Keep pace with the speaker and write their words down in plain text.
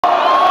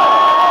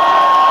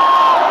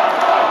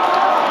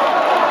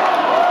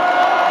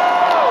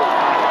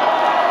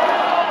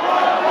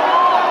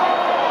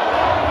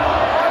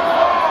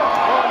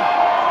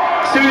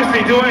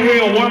Seriously, do I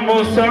hear one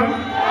more song?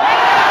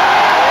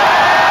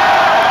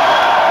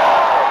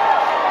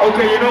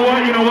 Okay, you know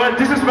what?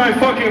 This is my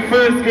fucking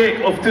first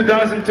gig of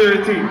 2013.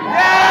 And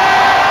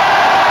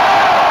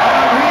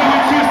I'm here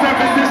with you, San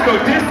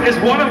Francisco. This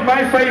is one of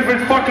my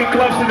favorite fucking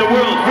clubs in the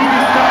world.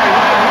 Skye,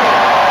 right here.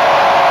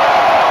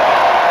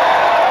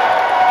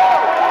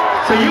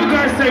 So you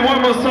guys say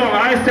one more song.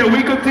 I say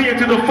we continue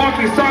till the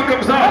fucking song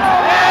comes up.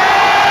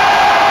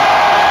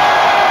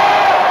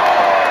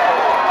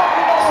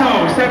 So,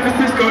 San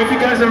Francisco, if you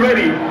guys are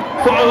ready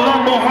for a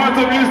lot more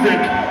hardcore music,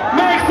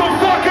 make some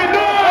fucking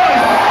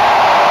noise!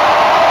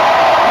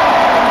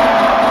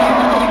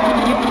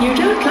 You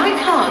don't like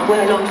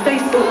Hardwell on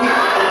Facebook,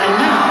 and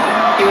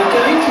now you're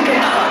going to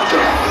get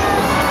Hardwell.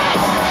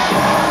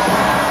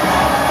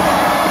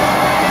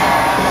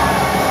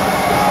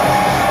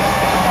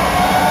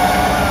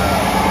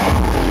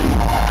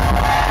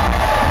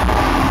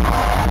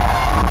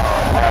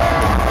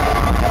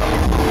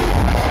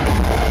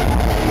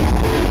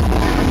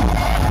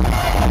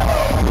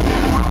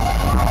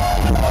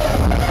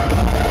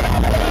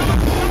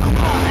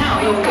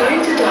 You're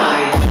going to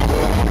die.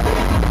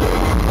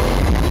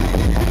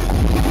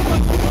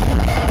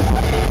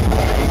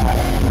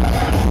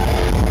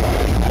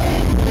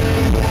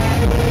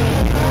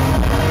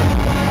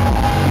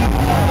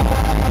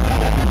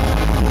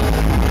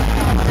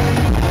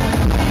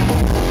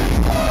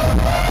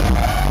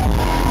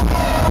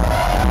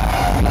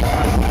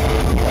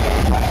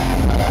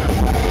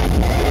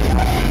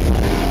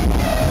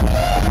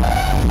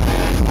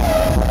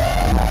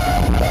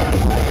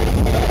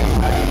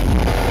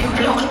 You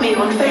blocked me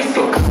on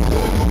Facebook.